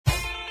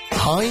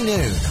High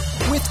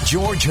Noon with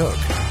George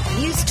Hook.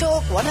 News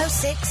Talk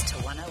 106 to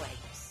 108.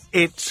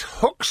 It's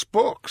Hook's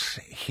Books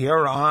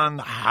here on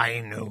High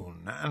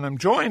Noon, and I'm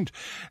joined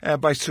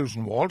by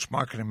Susan Walsh,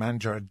 Marketing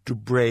Manager at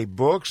Dubray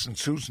Books, and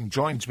Susan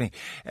joins me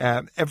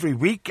every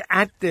week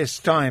at this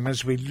time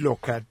as we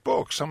look at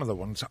books, some of the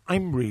ones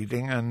I'm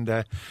reading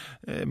and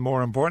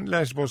more importantly,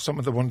 I suppose, some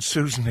of the ones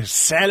Susan is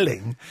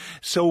selling.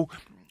 So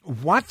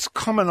what's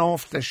coming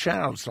off the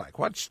shelves like?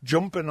 What's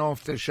jumping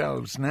off the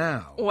shelves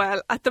now?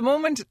 Well, at the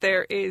moment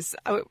there is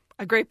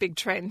a great big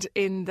trend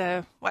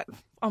in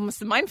almost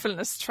the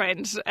mindfulness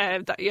trend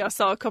that you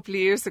saw a couple of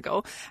years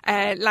ago.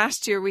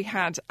 Last year we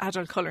had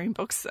adult colouring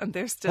books, and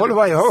they're still...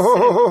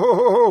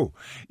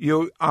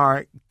 You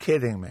are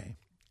kidding me.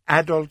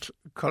 Adult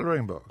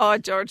colouring books. Oh,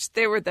 George,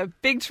 they were the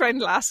big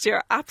trend last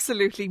year.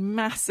 Absolutely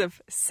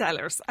massive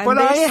sellers. And but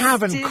I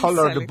haven't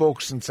coloured a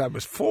book since I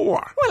was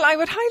 4. Well, I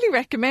would highly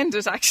recommend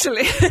it,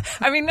 actually.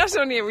 I mean, not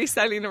only are we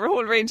selling a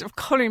whole range of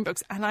colouring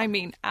books, and I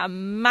mean a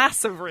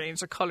massive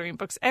range of colouring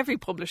books. Every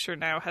publisher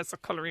now has a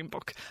colouring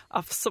book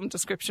of some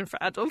description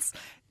for adults.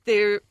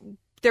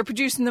 They're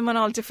producing them on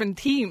all different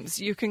themes.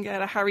 You can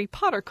get a Harry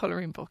Potter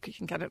colouring book. You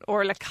can get an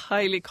Orla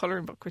Kiley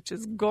colouring book, which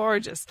is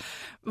gorgeous.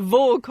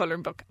 Vogue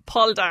colouring book.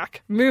 Paul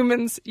Dark.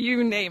 Moomins,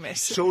 you name it.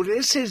 So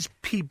this is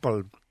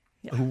people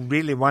who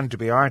really want to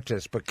be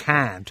artists but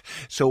can't.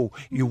 So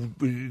you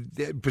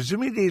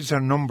presumably these are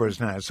numbers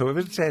now. So if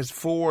it says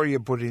 4, you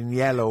put in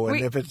yellow,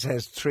 and if it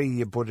says 3,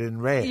 you put in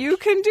red. You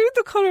can do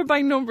the colour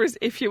by numbers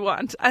if you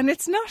want. And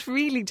it's not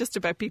really just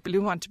about people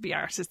who want to be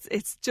artists.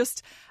 It's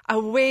just a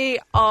way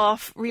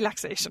of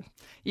relaxation.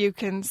 You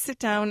can sit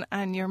down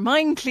and your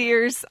mind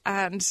clears,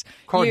 and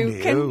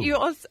you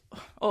also...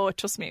 Oh,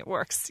 trust me, it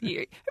works.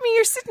 You're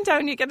sitting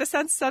down, you get a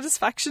sense of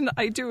satisfaction.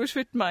 I do it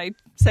with my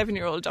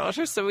 7-year-old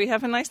daughter, so we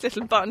have a nice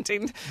little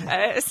bonding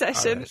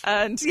session. Right.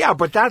 And yeah,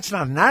 but that's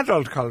not an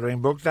adult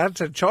colouring book. That's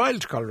a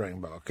child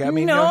colouring book.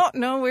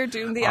 No, we're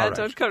doing the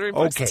adult colouring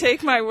books. Okay.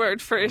 Take my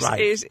word for it.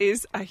 Right. It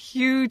is a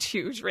huge,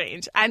 huge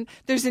range. And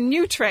there's a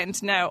new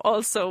trend now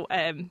also,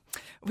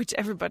 which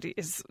everybody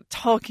is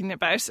talking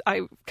about.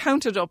 I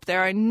counted up,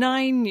 there are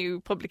 9 new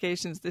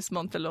publications this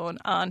month alone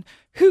on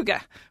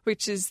hygge,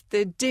 which is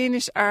the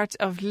Danish art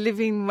of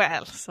living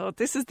well. So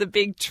this is the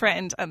big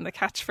trend and the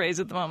catchphrase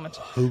at the moment.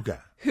 Hygge.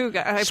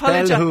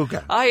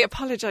 Hygge. I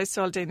apologise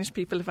to all Danish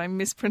people if I'm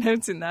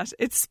mispronouncing that.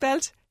 It's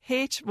spelled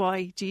Hygge.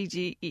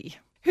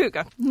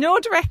 Hygge. No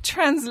direct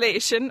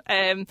translation.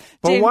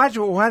 But what is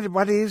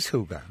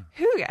hygge?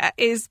 Hygge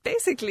is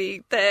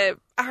basically the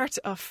art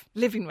of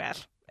living well.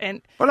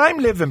 Well, I'm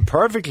living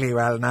perfectly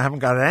well and I haven't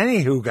got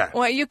any hygge.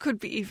 Well, you could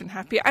be even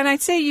happier. And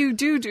I'd say you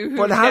do hygge.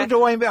 But how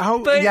do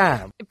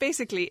I...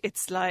 Basically,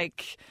 it's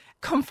like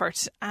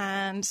comfort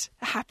and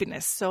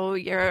happiness. So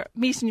you're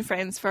meeting your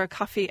friends for a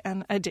coffee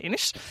and a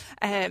Danish.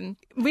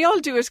 We all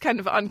do it kind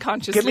of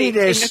unconsciously. Give me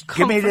this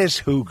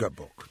hygge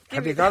book.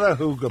 Have you got a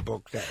hygge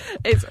book there?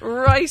 It's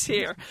right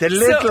here. The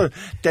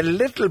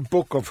little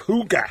book of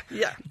hygge.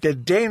 Yeah. The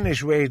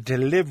Danish Way to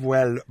Live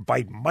Well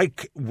by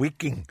Mike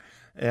Wiking.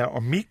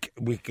 Or Meek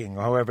Wiking,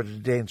 however the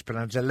Danes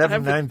pronounce it,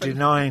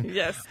 11.99.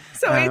 Yes.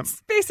 So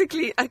it's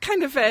basically a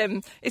kind of,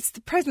 it's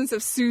the presence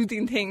of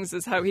soothing things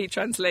is how he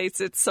translates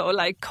it. So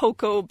like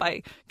cocoa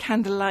by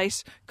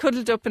candlelight,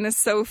 cuddled up in a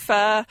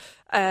sofa,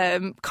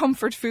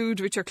 comfort food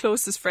with your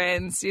closest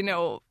friends,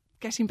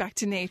 getting back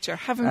to nature,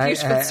 having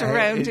beautiful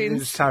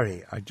surroundings.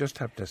 Sorry, I just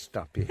have to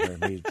stop you here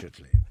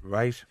immediately,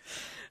 right?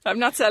 I'm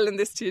not selling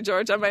this to you,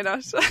 George, am I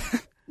not?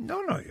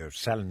 No, you're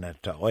selling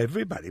it to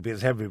everybody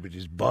because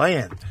everybody's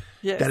buying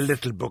the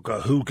little book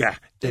of hygge,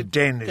 the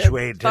Danish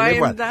Way to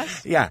Live Well.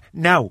 That? Yeah.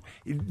 Now,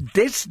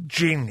 this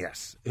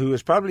genius, who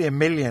is probably a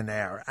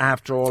millionaire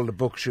after all the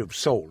books you've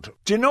sold,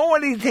 do you know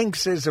what he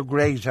thinks is a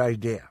great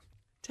idea?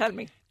 Tell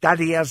me. That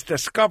he has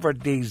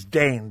discovered these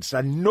Danes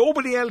and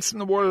nobody else in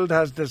the world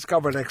has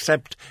discovered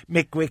except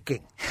Mick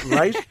Wiking,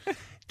 right?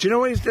 Do you know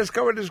what he's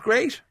discovered is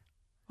great?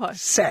 What?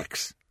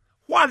 Sex.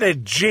 What a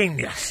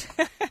genius.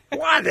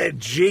 What a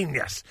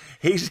genius.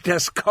 He's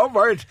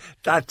discovered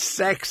that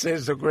sex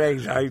is a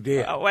great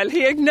idea. Oh, well,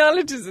 he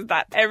acknowledges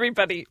that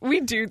everybody,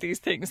 we do these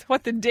things.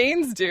 What the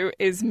Danes do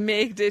is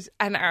make it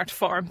an art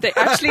form. They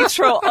actually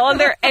throw all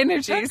their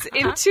energies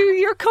into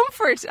your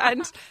comfort.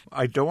 And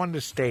I don't want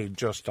to stay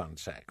just on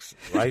sex,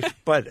 right?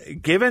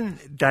 But given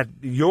that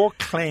you're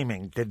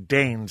claiming the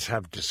Danes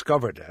have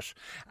discovered it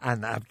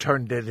and have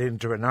turned it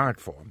into an art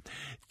form,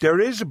 there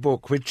is a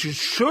book which you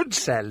should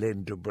sell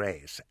in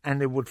Dubray's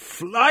and it would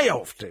fly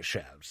off the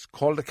shelves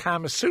called the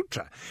Kama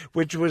Sutra,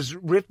 which was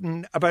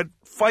written about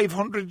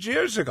 500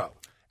 years ago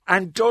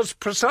and does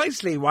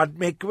precisely what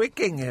Mick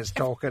Wiking is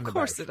talking about. Of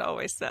course it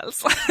always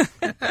sells.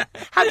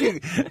 Have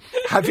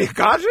you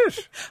got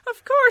it?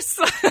 Of course.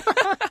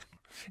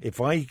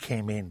 If I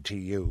came in to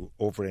you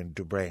over in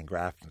Dubray and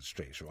Grafton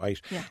Street, right,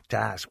 to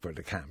ask for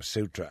the Kama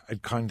Sutra,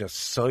 I'd kind of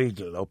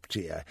sidle up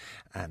to you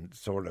and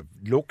sort of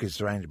look, is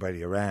there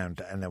anybody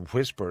around, and then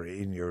whisper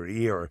in your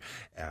ear,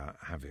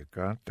 have you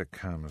got the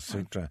Kama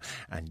Sutra?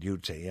 And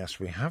you'd say, yes,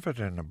 we have it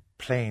in a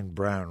plain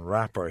brown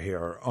wrapper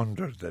here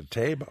under the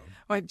table.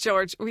 Well,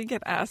 George, we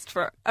get asked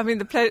for, I mean,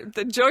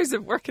 the joys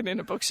of working in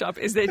a bookshop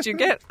is that you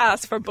get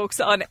asked for books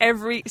on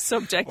every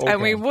subject,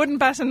 and we wouldn't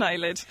bat an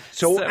eyelid.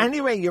 So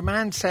anyway, your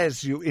man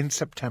says in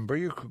September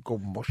you could go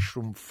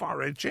mushroom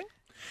foraging.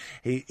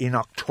 In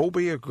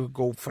October you could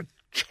go for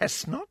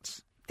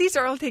chestnuts. These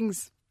are all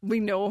things we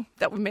know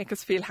that would make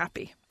us feel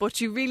happy,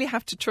 but you really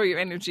have to throw your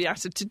energy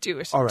at it to do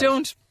it. All right.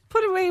 Don't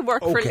put away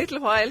work for a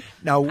little while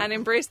and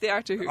embrace the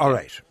art of hooga. All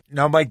right.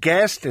 Now, my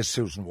guest is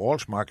Susan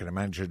Walsh, marketing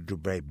manager at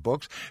Dubray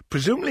Books.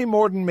 Presumably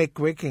more than Mick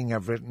Wicking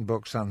have written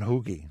books on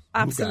hoogie.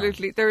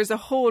 Absolutely. There is a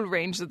whole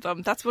range of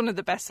them. That's one of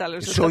the best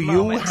sellers at so the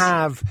moment.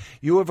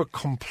 you have a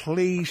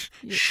complete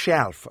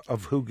shelf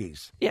of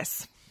hoogies.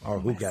 Yes. Or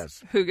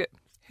hoogas.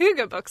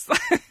 Hooga books.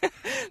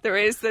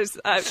 There's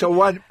So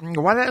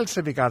what else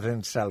have you got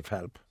in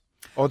self-help?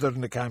 Other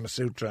than the Kama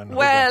Sutra and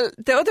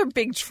the other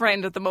big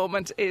trend at the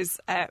moment is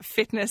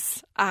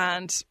fitness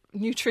and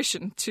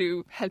nutrition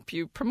to help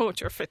you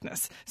promote your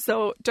fitness.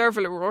 So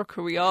Derval O'Rourke,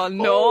 who we all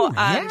know.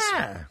 I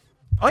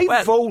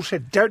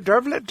voted.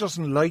 Derval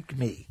doesn't like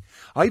me.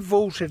 I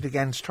voted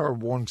against her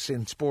once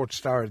in Sports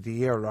Star of the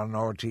Year on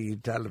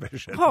RTE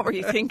television. What were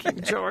you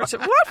thinking, George?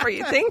 What were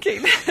you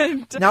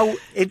thinking? Now,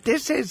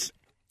 this is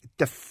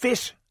the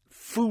Fit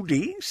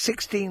Foodie,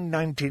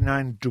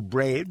 16.99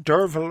 Dubray,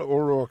 Derval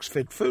O'Rourke's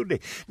Fit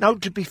Foodie. Now,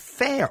 to be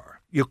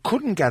fair, you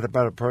couldn't get a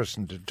better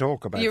person to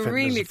talk about you fitness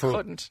really and food.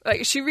 couldn't.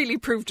 Like, she really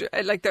proved,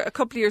 a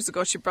couple of years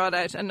ago, she brought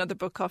out another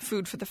book called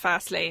Food for the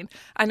Fast Lane.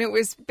 And it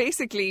was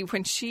basically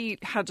when she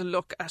had a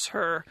look at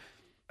her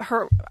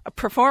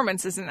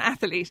performance as an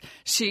athlete,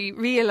 she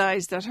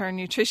realised that her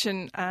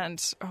nutrition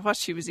and what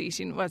she was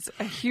eating was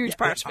a huge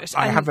part of it.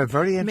 I have a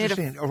very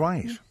interesting, a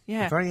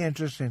very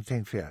interesting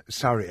thing for you.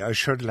 Sorry, I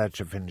should let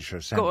you finish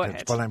your sentence. Go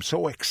ahead. But I'm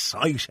so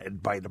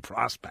excited by the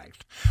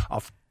prospect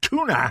of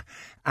tuna,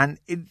 and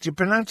do you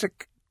pronounce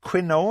it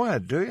quinoa,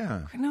 do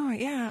you? Quinoa,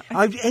 yeah.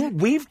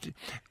 We've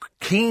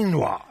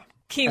quinoa.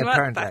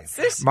 Quinoa, that's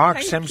it. Mark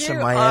Thank Simpson,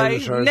 you. my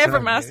editor. I never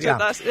mastered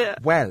that. Yeah.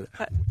 Well,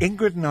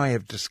 Ingrid and I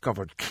have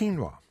discovered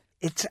quinoa.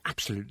 It's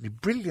absolutely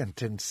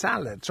brilliant in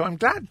salad. So I'm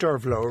glad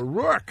Derval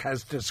O'Rourke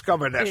has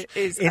discovered it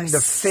in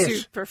the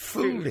Fit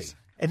Foodie.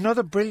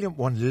 Another brilliant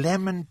one,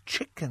 lemon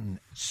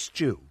chicken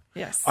stew.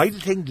 Yes. I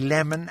think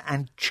lemon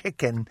and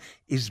chicken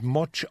is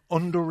much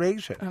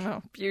underrated. I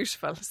know,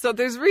 beautiful. So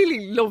there's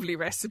really lovely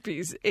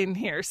recipes in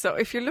here. So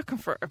if you're looking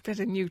for a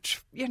bit of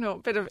a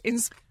bit of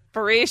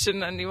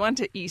inspiration and you want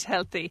to eat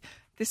healthy,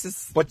 this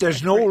is... But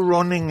there's no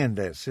running in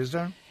this, is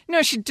there?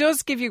 No, she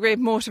does give you great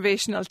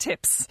motivational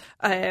tips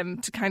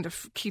to kind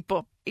of keep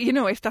up. You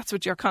know, if that's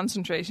what you're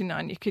concentrating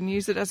on, you can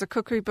use it as a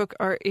cookery book,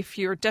 or if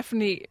you're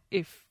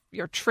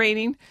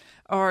training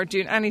or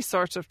doing any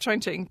sort of trying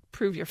to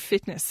improve your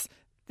fitness,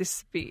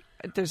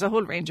 there's a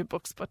whole range of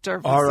books, but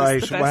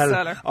Derval's is the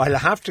bestseller. I'll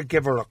have to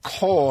give her a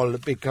call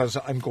because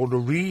I'm going to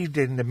read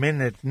in a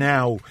minute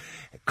now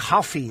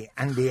Coffee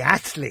and the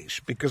Athlete,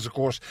 because of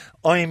course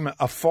I'm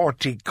a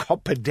 40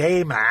 cup a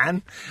day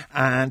man,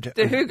 and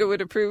the hooga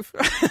would approve.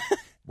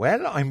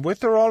 Well, I'm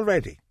with her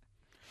already.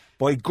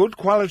 Buy good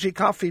quality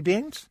coffee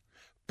beans,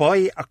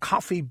 buy a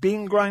coffee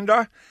bean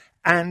grinder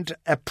and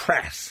a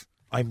press.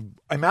 I'm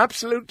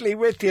absolutely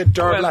with you,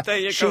 Derval. Well, there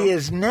you go. She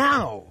is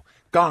now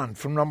gone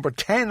from number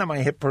 10 on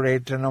my hit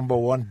parade to number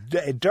 1.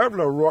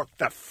 Derval O'Rourke,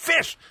 the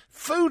Fit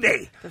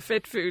Foodie. The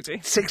Fit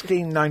Foodie.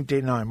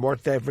 $16.99,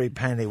 worth every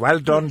penny. Well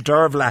done,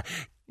 Derval.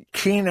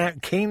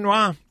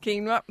 Quinoa.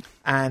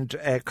 And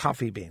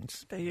coffee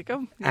beans. There you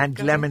go. And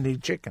lemony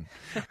chicken.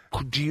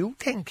 Do you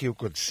think you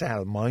could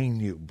sell my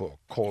new book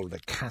called The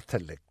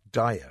Catholic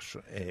Diet,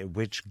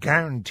 which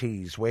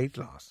guarantees weight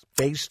loss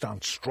based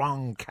on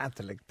strong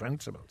Catholic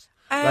principles?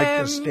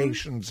 Like the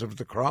Stations of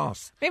the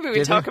Cross. Maybe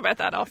we'll talk about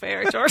that off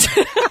air, George.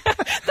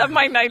 That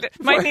might need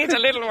a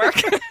little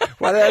work.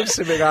 What else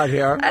have we got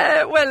here?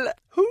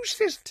 Who's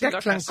this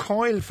Declan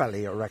Coyle fella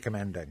you're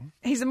recommending?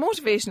 He's a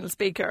motivational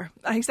speaker.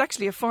 He's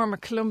actually a former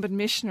Columban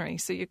missionary,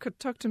 so you could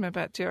talk to him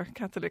about your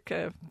Catholic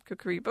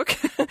cookery book.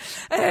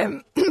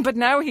 But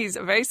now he's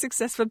a very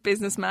successful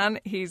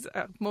businessman. He's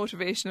a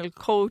motivational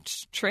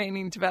coach,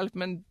 training,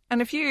 development.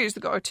 And a few years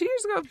ago, or 2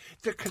 years ago,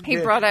 he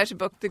brought out a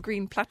book, The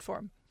Green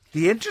Platform.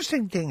 The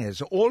interesting thing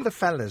is, all the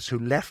fellas who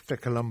left the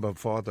Columban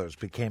Fathers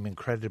became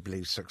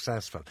incredibly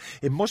successful.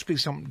 It must be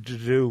something to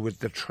do with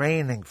the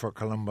training for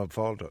Columban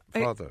Fathers.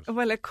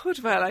 Well, it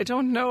could well. I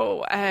don't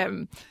know.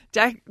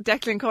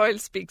 Declan Coyle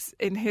speaks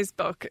in his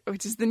book,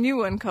 which is the new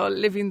one called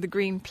Living the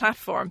Green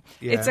Platform.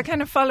 Yeah. It's a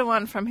kind of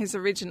follow-on from his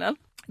original,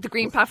 The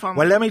Green Platform.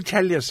 Well, let me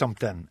tell you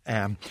something.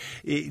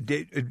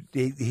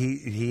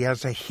 He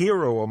has a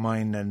hero of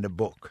mine in the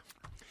book.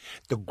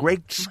 The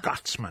great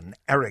Scotsman,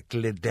 Eric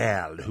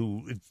Liddell,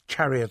 who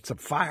Chariots of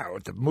Fire,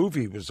 the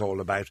movie was all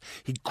about,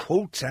 he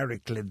quotes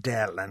Eric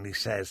Liddell and he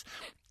says,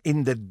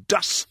 "In the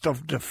dust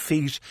of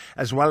defeat,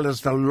 as well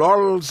as the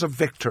laurels of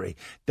victory,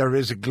 there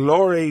is a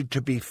glory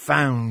to be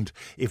found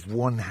if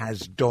one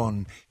has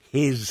done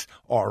his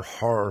or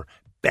her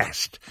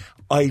best."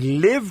 I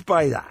live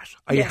by that.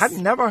 I had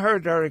never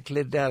heard Eric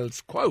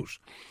Liddell's quote.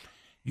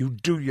 You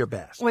do your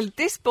best. Well,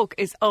 this book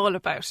is all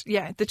about,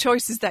 the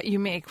choices that you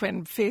make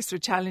when faced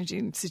with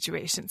challenging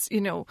situations.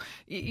 You know,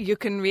 you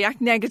can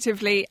react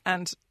negatively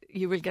and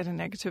you will get a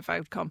negative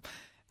outcome.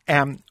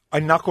 I'm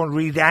not going to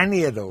read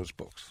any of those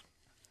books.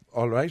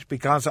 All right,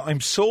 because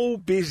I'm so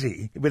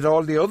busy with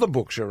all the other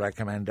books you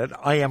recommended.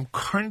 I am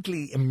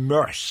currently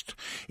immersed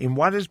in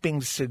what is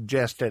being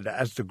suggested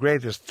as the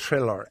greatest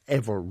thriller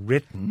ever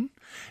written,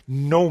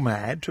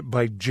 Nomad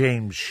by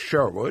James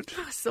Sherwood.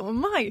 Oh, so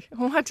am I.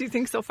 What do you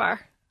think so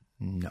far?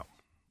 No.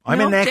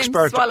 I'm an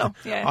expert. James Swallow.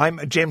 Yeah.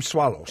 I'm James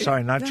Swallow.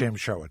 Sorry, not James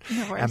Sherwood.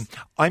 No worries.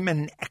 I'm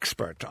an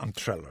expert on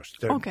thrillers.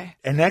 Okay.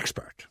 An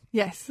expert.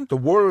 Yes. The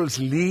world's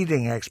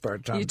leading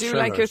expert on You do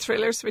thrillers. like your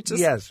thriller switches?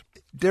 Yes.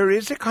 There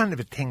is a kind of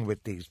a thing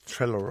with these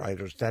thriller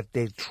writers that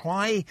they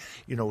try,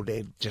 he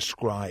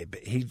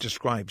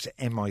describes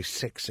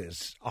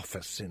MI6's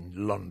office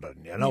in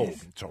London,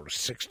 sort of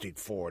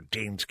 64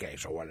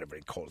 Deansgate or whatever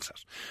he calls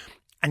it.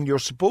 And you're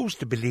supposed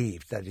to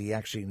believe that he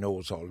actually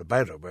knows all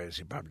about it, whereas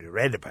he probably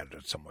read about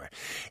it somewhere.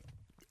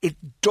 It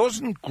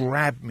doesn't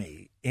grab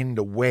me in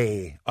the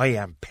way I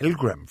Am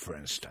Pilgrim, for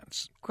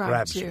instance,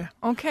 grabs you. me.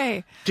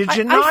 Okay. Did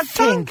you not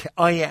think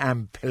I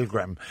Am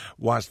Pilgrim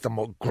was the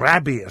most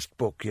grabbiest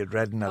book you'd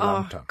read in a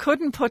long time?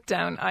 Couldn't put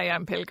down I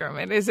Am Pilgrim.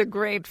 It is a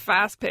great,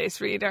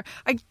 fast-paced reader.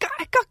 I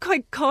got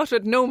quite caught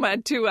with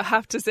Nomad too, I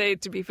have to say,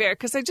 to be fair,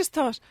 because I just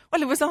thought,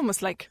 well, it was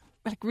almost like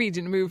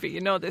reading a movie,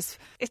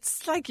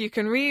 it's like you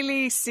can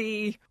really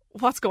see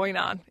what's going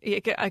on.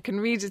 I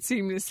can read it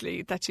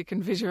seamlessly, that you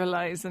can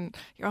visualise, and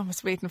you're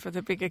almost waiting for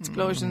the big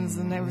explosions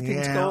and everything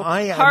to go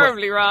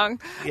horribly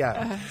wrong.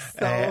 Yeah.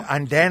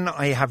 And then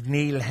I have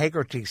Neil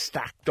Hegarty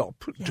stacked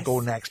up to go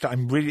next.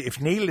 I'm really,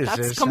 if Neil is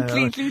that's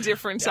completely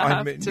different.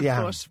 I'm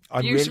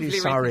really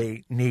sorry,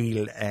 written.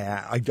 Neil.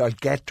 I'll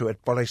get to it,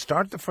 but I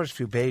start the first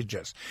few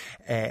pages.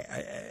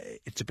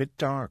 It's a bit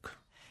dark.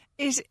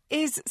 It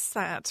is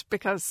sad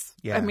because,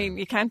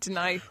 you can't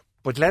deny.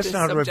 But let's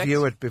not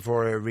review it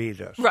before I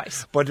read it.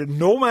 Right. But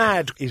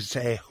Nomad is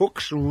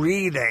Hook's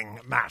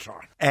reading matter.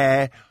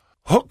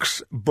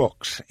 Hook's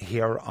Books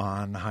here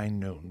on High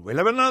Noon. We'll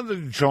have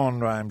another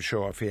genre, I'm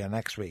sure, for you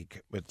next week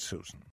with Susan.